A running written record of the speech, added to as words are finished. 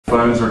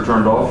Phones are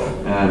turned off,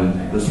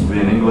 and this will be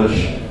in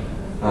English.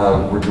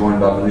 We're joined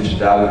by Milica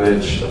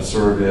Dabović of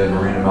Serbia and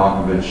Marina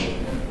Malković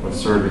of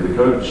Serbia, the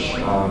coach.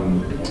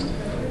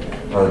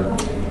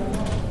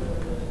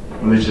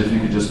 Milica, if you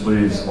could just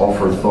please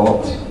offer a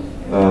thought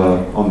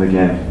on the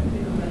game.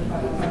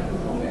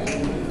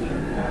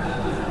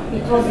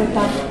 It was a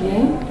tough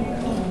game.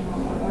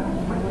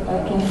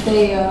 I can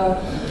say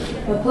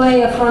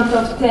playing in front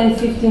of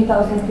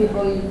 10,000–15,000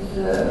 people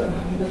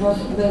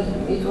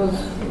it was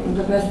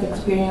the best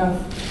experience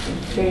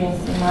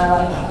in my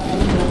life.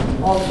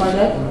 All for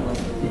that.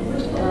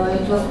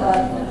 It was a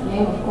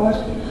game, of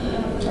course.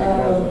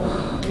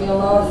 We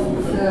lost.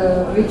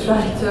 We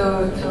tried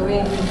to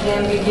win this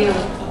game. We give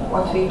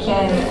what we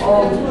can.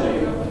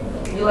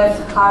 We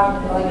left hard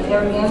like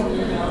every game.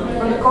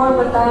 On the court,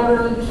 but I'm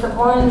really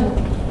disappointed.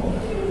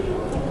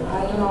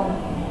 I don't know.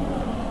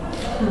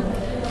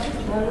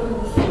 I'm really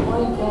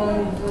disappointed,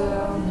 and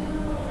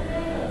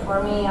for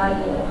me, I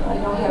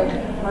don't have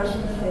much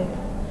to say.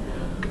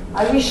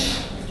 I wish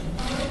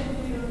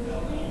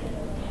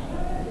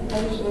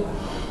that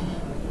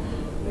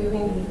we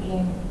win this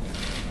game.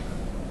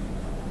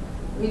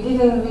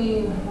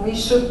 We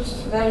shoot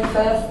very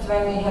fast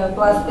when we have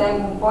plus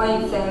 10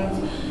 points, and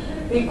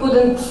we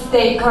couldn't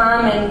stay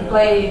calm and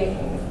play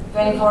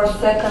 24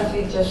 seconds.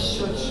 We just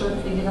shoot.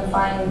 We didn't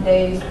find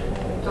days.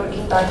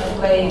 Turkey started to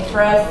play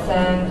press,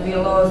 and we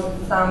lost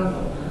some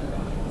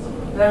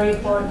very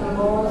important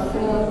goals,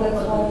 and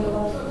that's why we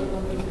lost.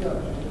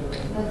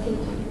 That's it.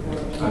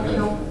 Thank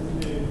you.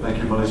 Thank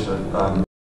you, Milica.